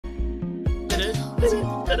These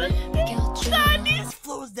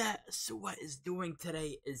flows that Sweat is doing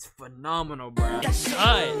today is phenomenal, bro.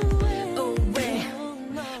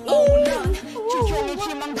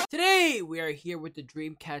 Today we are here with the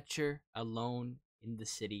Dreamcatcher Alone in the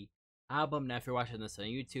City album. Now if you're watching this on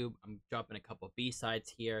YouTube, I'm dropping a couple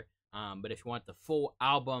B-sides here. But if you want the full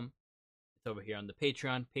album, it's over here on the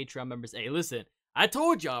Patreon members. Hey, listen, I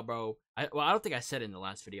told y'all, bro. I don't think I said it in the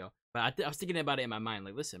last video, but I was thinking about it in my mind.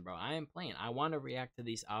 Like, listen, bro, I am playing. I want to react to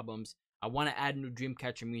these albums. I want to add new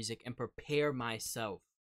Dreamcatcher music and prepare myself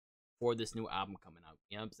for this new album coming out.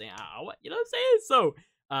 You know what I'm saying? You know what I'm saying? So,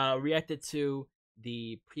 reacted to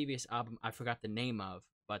the previous album I forgot the name of,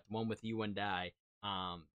 but the one with You and I.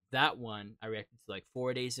 That one I reacted to like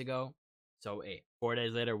 4 days ago. So, hey, 4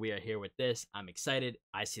 days later, we are here with this. I'm excited.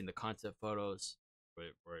 I seen the concept photos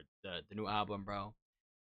for the new album, bro.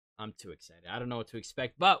 I'm too excited. I don't know what to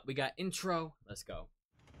expect, but we got intro. Let's go.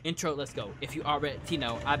 Intro, let's go. If you already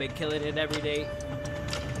know, I've been killing it every day.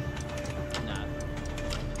 Nah.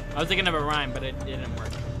 I was thinking of a rhyme, but it didn't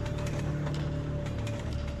work.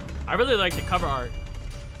 I really like the cover art.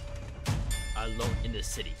 Alone in the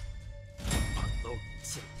City. Alone in the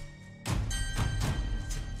City.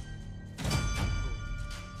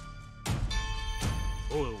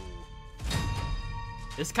 Ooh.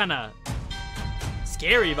 This kind of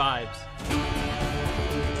scary vibes.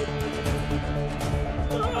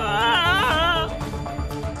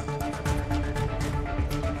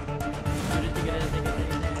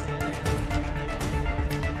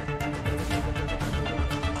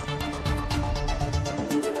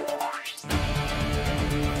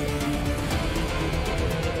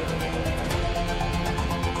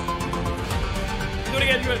 Do it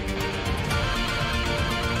again, do it.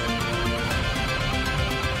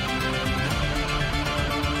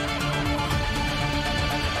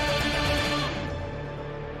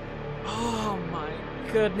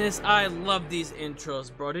 Goodness, I love these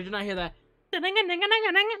intros, bro. Did you not hear that?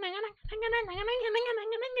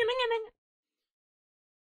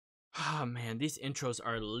 Oh man, these intros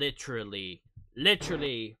are literally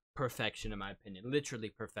perfection in my opinion. Literally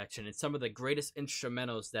perfection. It's some of the greatest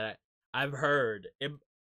instrumentals that I've heard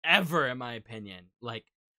ever in my opinion. Like,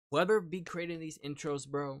 whoever be creating these intros,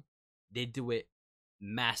 bro, they do it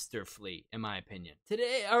masterfully in my opinion.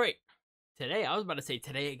 Today, all right. Today, I was about to say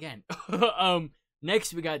today again.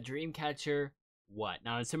 Next, we got Dreamcatcher. What?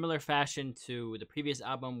 Now, in similar fashion to the previous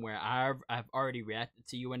album where I've already reacted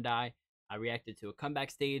to You and I reacted to a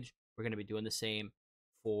comeback stage. We're going to be doing the same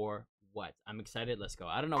for what? I'm excited. Let's go.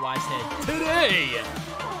 I don't know why I said today.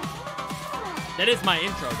 That is my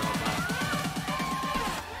intro, though.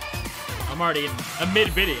 But I'm already in a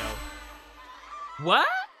mid-video. What?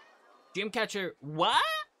 Dreamcatcher. What?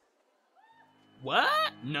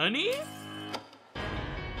 What? Nani?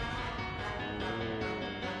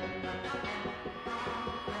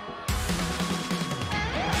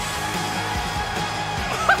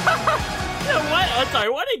 What? I'm sorry.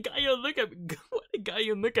 Why did Gaio look at me? Why did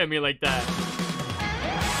Gaio look at me like that?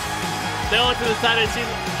 They all look to the side and see.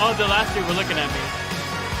 Oh, the last two were looking at me.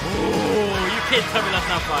 Ooh, you can't tell me that's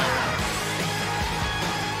not fire.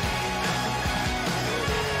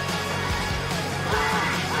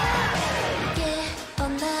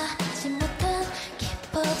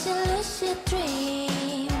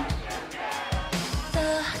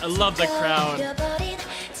 I love the crowd.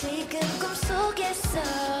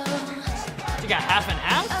 You got half and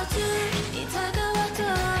half?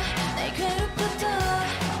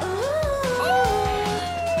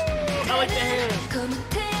 I like the hair.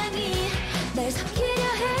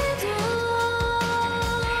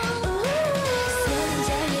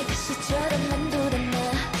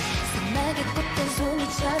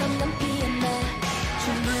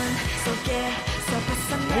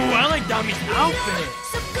 Ooh, I like Dami's outfit.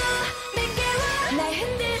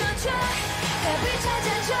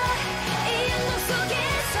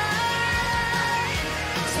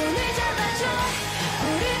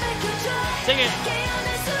 Sing it.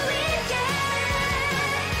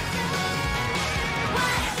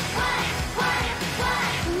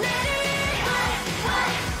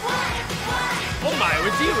 Oh my,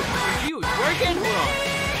 was she working? Hold on.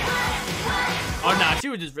 Oh nah, she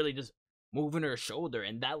was just really just moving her shoulder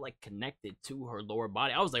and that like connected to her lower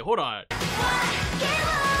body. I was like, hold on. She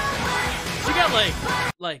got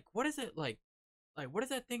like what is it like what is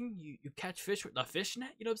that thing you catch fish with, a fish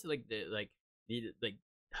net? You know what I'm saying? Like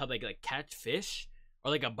how they like catch fish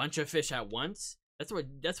or like a bunch of fish at once. That's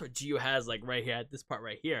what Gio has like right here at this part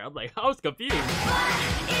right here. I'm like, I was confused. All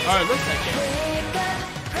right, looks like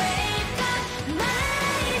it.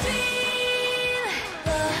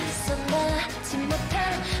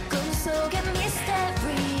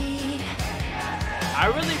 I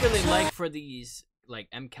really like for these like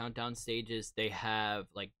M countdown stages, they have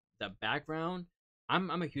like the background. I'm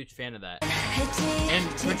a huge fan of that. And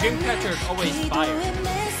for Dreamcatcher, it's always fire.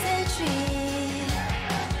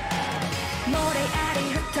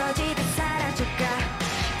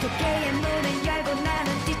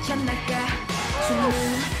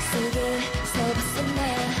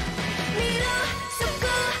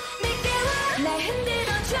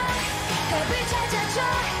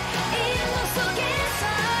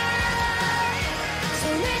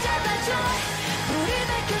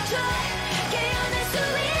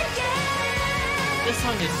 This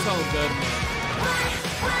song is so good, man.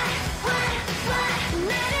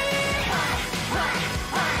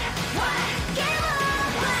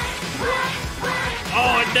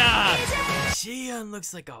 Oh nah! Jiyeon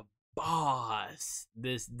looks like a boss.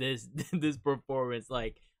 This performance,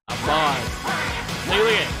 like a boss. Look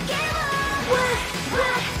at it.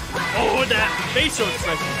 Oh, that facial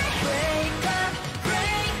expression.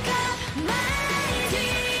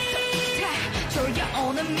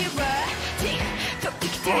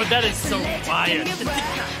 Oh, that is so fire.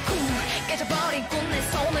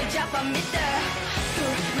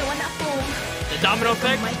 The domino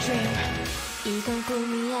effect. 이건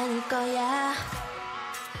꿈이 아닐 거야.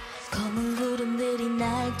 검은 구름들이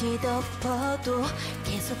날 뒤덮어도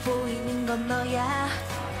계속 보이는 건 너야.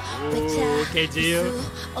 왜 찾을 수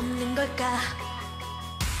없는 걸까?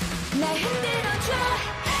 날 흔들어줘,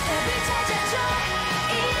 답을 찾아줘.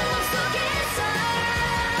 이 梦속에서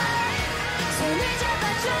손을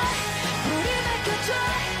잡아줘, 불을 밝혀줘,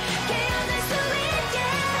 깨어날 수 있게.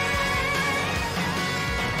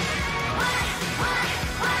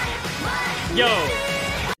 Yo,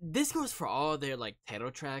 this goes for all their like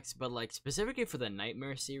title tracks, but like specifically for the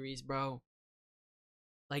Nightmare series, bro.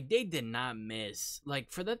 Like they did not miss.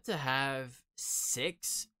 Like for them to have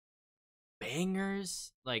 6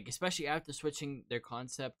 bangers, like especially after switching their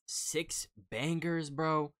concept, 6 bangers,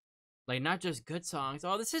 bro. Like not just good songs.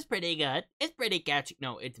 Oh, this is pretty good. It's pretty catchy.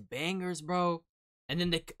 No, it's bangers, bro. And then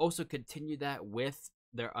they also continue that with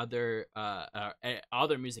their other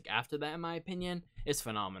music after that, in my opinion, is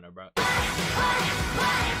phenomenal, bro.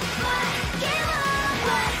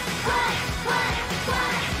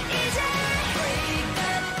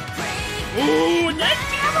 Ooh, that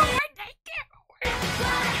camera work! That camera work!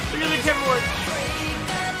 Look at the camera work!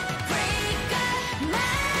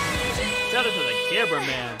 Shout out to the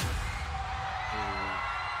cameraman.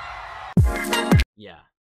 Yeah.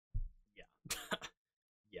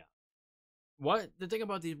 What the thing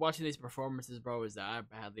about watching these performances, bro, is that I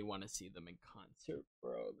badly want to see them in concert,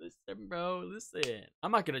 bro. Listen.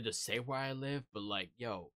 I'm not gonna just say where I live, but like,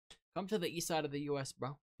 yo, come to the east side of the U.S.,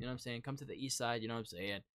 bro. You know what I'm saying? Come to the east side. You know what I'm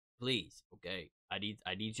saying? Please, okay. I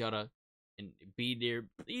need y'all to and be there.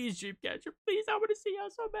 Please, Dreamcatcher. Please, I want to see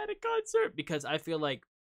y'all so bad in concert because I feel like,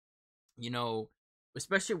 you know,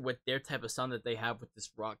 especially with their type of sound that they have with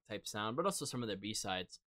this rock type sound, but also some of their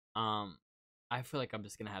B-sides, I feel like I'm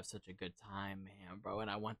just gonna have such a good time, man, bro, and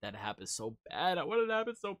I want that to happen so bad. I want it to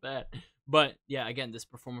happen so bad. But yeah, again, this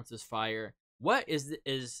performance is fire. What is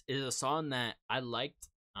a song that I liked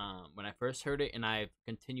when I first heard it, and I've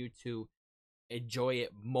continued to enjoy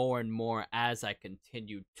it more and more as I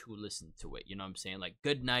continue to listen to it. You know what I'm saying? Like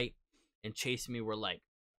Good Night and Chase Me were like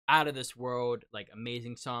out of this world, like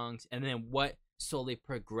amazing songs, and then what slowly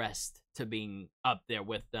progressed to being up there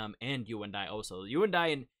with them, and You and I also. You and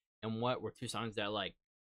I and What were 2 songs that like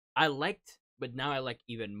I liked, but now I like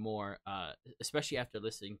even more, especially after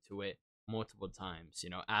listening to it multiple times,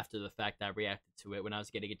 you know, after the fact that I reacted to it when I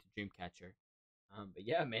was getting into Dreamcatcher. But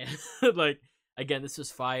yeah, man, like again, this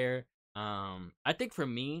was fire. I think for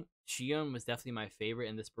me, Jiyeon was definitely my favorite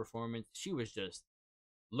in this performance. She was just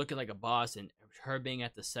looking like a boss, and her being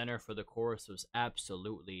at the center for the chorus was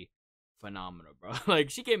absolutely phenomenal, bro.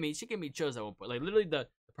 Like she gave me chills at one point. Like literally the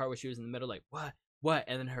part where she was in the middle, like what,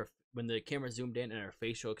 and then when the camera zoomed in and her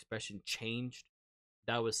facial expression changed,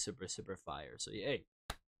 that was super fire. So yeah, hey,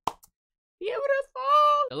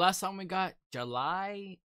 beautiful. The last song we got,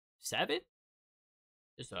 July 7th,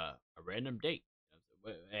 just a random date.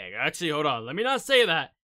 Hey, actually, hold on, let me not say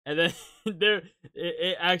that. And then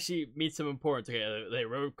it actually means some importance. Okay,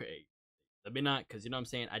 let me not, because you know what I'm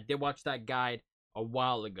saying, I did watch that guide a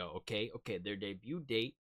while ago. Okay, their debut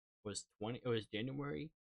date was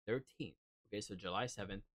January 13th. Okay, so July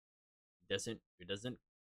 7th doesn't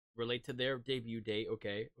relate to their debut date.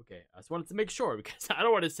 Okay. I just wanted to make sure because I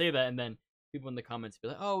don't want to say that and then people in the comments be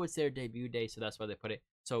like, oh, it's their debut day, so that's why they put it.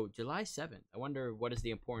 So July 7th. I wonder what is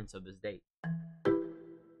the importance of this date.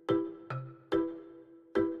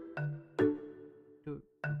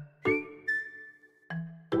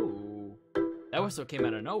 Ooh, that That whistle came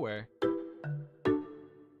out of nowhere.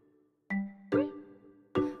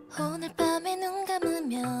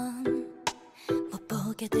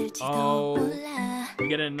 Oh, we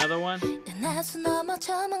get another one? And I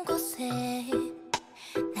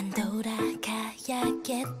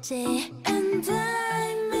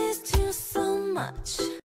missed you so much.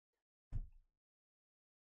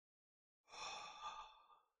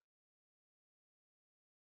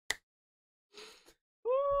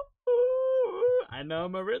 I know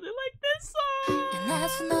I'ma really like this song.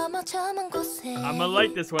 I'ma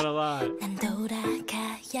like this one a lot.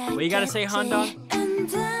 What you gotta say, Handong? And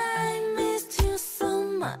I missed you so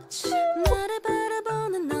much.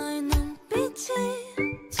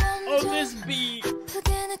 Oh, this beat.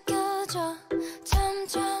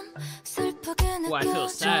 Oh, I feel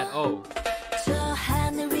sad. Oh.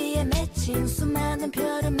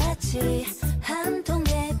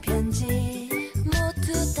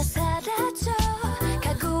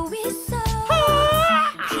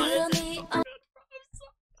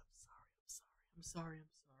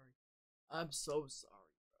 I'm so sorry,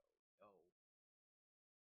 bro.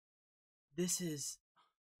 Yo.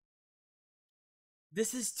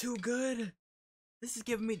 This is too good. This is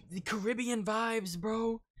giving me the Caribbean vibes,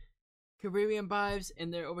 bro. Caribbean vibes,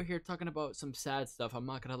 and they're over here talking about some sad stuff, I'm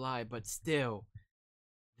not gonna lie, but still,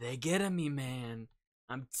 they getting me, man.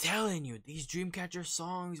 I'm telling you, these Dreamcatcher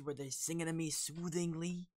songs where they're singing to me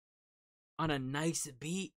soothingly on a nice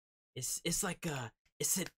beat, it's like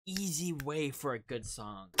it's an easy way for a good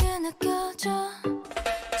song.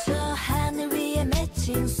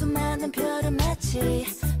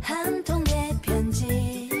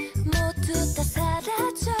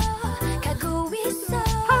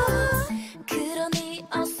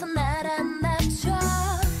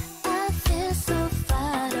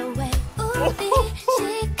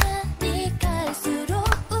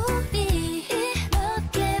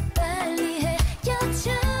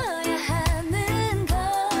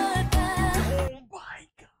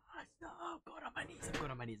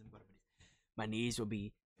 My knees will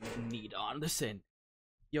be need on. Listen,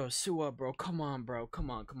 yo, Sua, bro, come on, bro,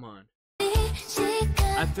 come on.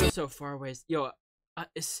 I feel so far away. Yo,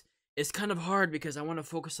 it's kind of hard because I want to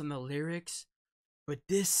focus on the lyrics, but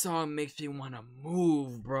this song makes me want to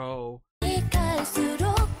move, bro.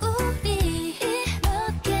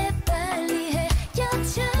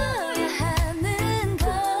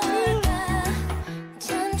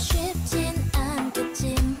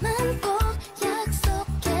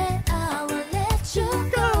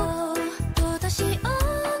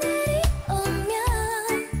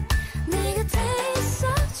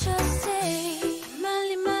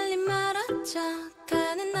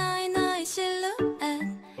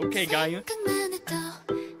 Okay, Gaia.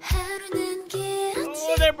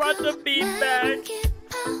 Oh, they brought the beat back.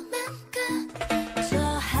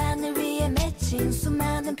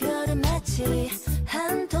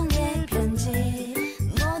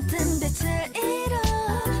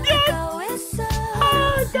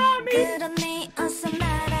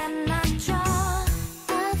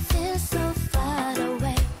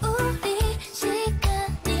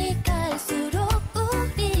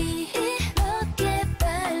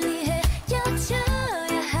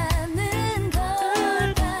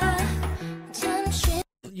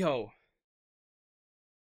 Yo,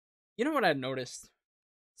 you know what I noticed?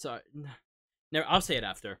 Sorry, never. I'll say it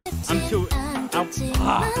after.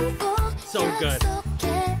 So good.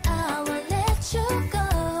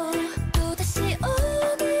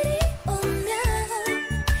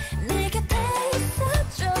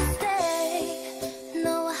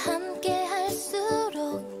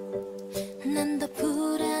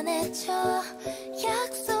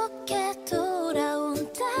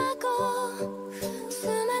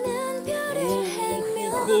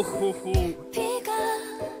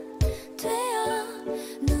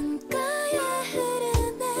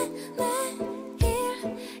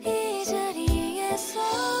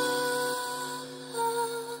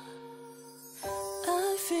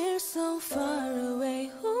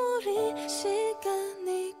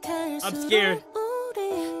 I'm scared.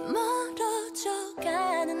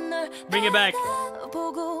 Bring it back.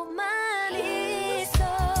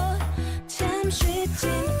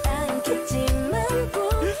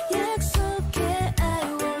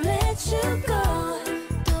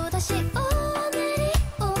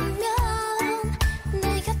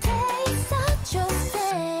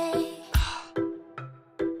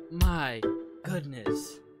 My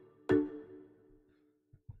goodness.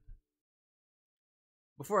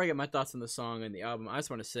 Before I get my thoughts on the song and the album, I just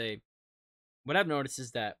want to say what I've noticed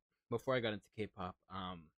is that before I got into K-pop,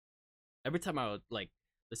 every time I would like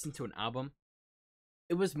listen to an album,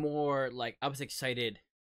 it was more like I was excited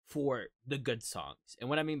for the good songs. And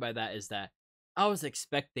what I mean by that is that I was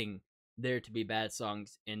expecting there to be bad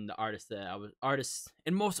songs in the artists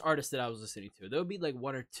and most artists that I was listening to. There would be like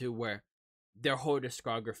one or two where their whole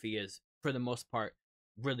discography is for the most part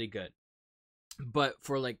really good. But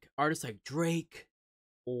for like artists like Drake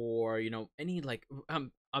or any like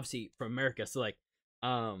obviously from America, so like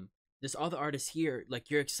there's all the artists here, like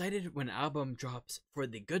you're excited when an album drops for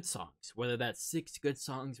the good songs, whether that's 6 good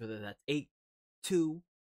songs, whether that's 8, 2.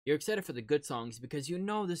 You're excited for the good songs because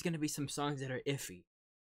there's gonna be some songs that are iffy.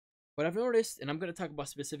 What I've noticed, and I'm gonna talk about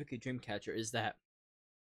specifically Dreamcatcher, is that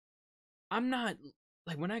I'm not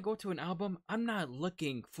like when I go to an album, I'm not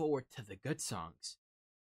looking forward to the good songs.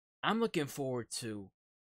 I'm looking forward to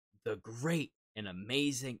the great and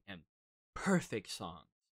amazing and perfect songs.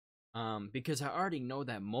 Because I already know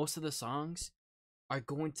that most of the songs are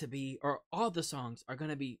going to be, or all the songs are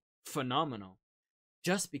going to be phenomenal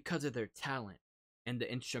just because of their talent and the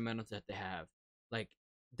instrumentals that they have. Like,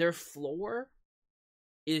 their floor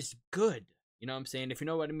is good. You know what I'm saying? If you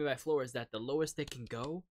know what I mean by floor, is that the lowest they can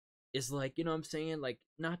go is like, you know what I'm saying? Like,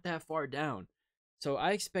 not that far down. So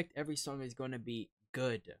I expect every song is going to be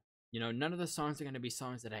good. None of the songs are going to be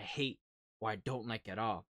songs that I hate or I don't like at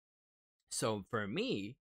all. So for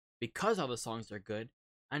me, because all the songs are good,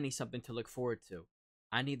 I need something to look forward to.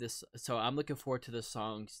 I need this. So I'm looking forward to the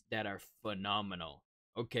songs that are phenomenal.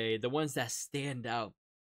 Okay, the ones that stand out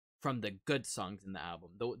from the good songs in the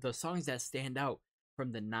album. The songs that stand out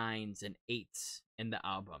from the 9s and 8s in the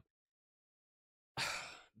album.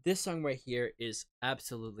 This song right here is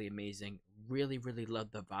absolutely amazing. Really, really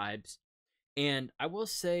love the vibes. And I will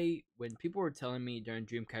say, when people were telling me during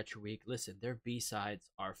Dreamcatcher Week, listen, their B-sides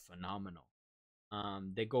are phenomenal.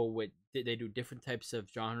 They do different types of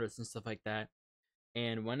genres and stuff like that.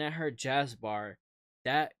 And when I heard Jazz Bar,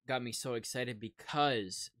 that got me so excited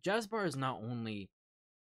because Jazz Bar is not only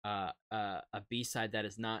a B-side that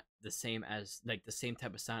is not the same as like the same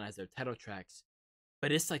type of sound as their title tracks,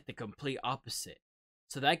 but it's like the complete opposite.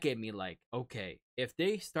 So that gave me like, okay, if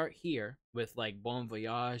they start here with like Bon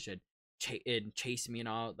Voyage and Chase Me and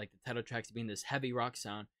all, like the title tracks being this heavy rock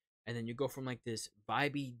sound, and then you go from like this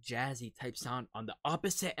vibey, jazzy type sound on the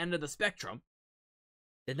opposite end of the spectrum,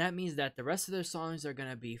 then that means that the rest of their songs are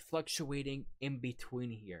gonna be fluctuating in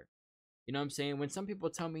between here. You know what I'm saying? When some people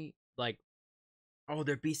tell me like, oh,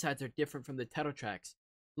 their B-sides are different from the title tracks,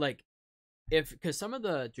 like because some of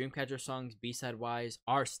the Dreamcatcher songs B-side wise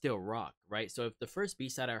are still rock, right? So if the first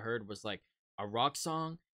B-side I heard was like a rock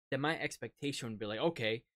song, then my expectation would be like,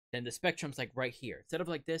 okay, then the spectrum's like right here. Instead of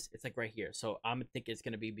like this, it's like right here. So I'm thinking it's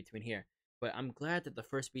gonna be between here. But I'm glad that the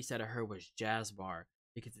first B-side I heard was Jazz Bar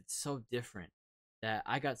because it's so different that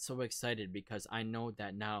I got so excited because I know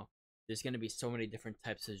that now there's gonna be so many different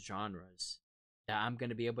types of genres that I'm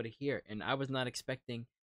gonna be able to hear. And I was not expecting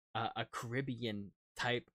a Caribbean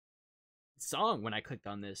type song when I clicked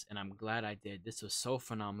on this, and I'm glad I did. This was so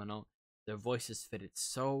phenomenal. Their voices fitted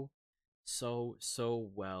so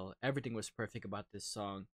well. Everything was perfect about this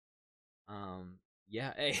song.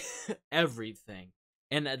 Yeah, hey, everything.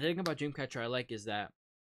 And the thing about Dreamcatcher I like is that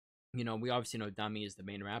we obviously know Dami is the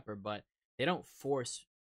main rapper, but they don't force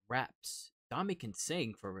raps. Dami can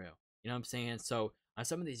sing for real. You know what I'm saying? So on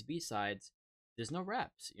some of these B-sides, there's no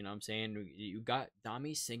raps. You know what I'm saying? You got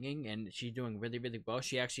Dami singing, and she's doing really, really well.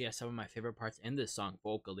 She actually has some of my favorite parts in this song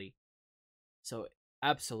vocally. So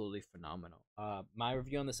absolutely phenomenal. My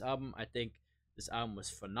review on this album, I think this album was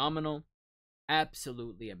phenomenal,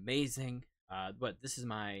 absolutely amazing. But this is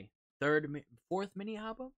my fourth mini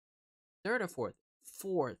album, third or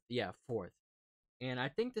fourth, yeah, fourth. And I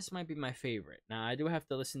think this might be my favorite. Now I do have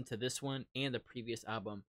to listen to this one and the previous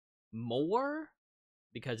album more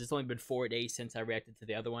because it's only been 4 days since I reacted to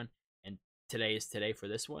the other one, and today is today for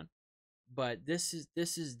this one. But this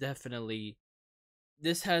is definitely,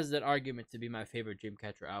 this has that argument to be my favorite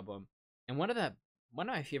Dreamcatcher album, and one of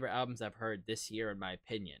my favorite albums I've heard this year, in my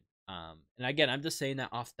opinion. And again, I'm just saying that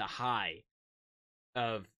off the high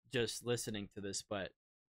of just listening to this, but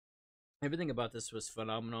everything about this was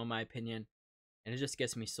phenomenal in my opinion, and it just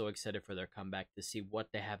gets me so excited for their comeback to see what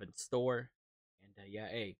they have in store. And yeah,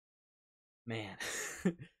 hey, man,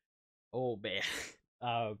 oh man,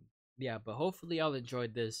 um, yeah, but hopefully y'all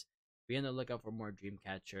enjoyed this. Be on the lookout for more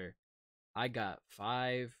Dreamcatcher. I got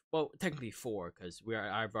 5, well, technically 4, because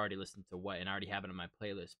I've already listened to what and I already have it on my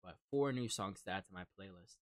playlist, but 4 new songs to add to my playlist.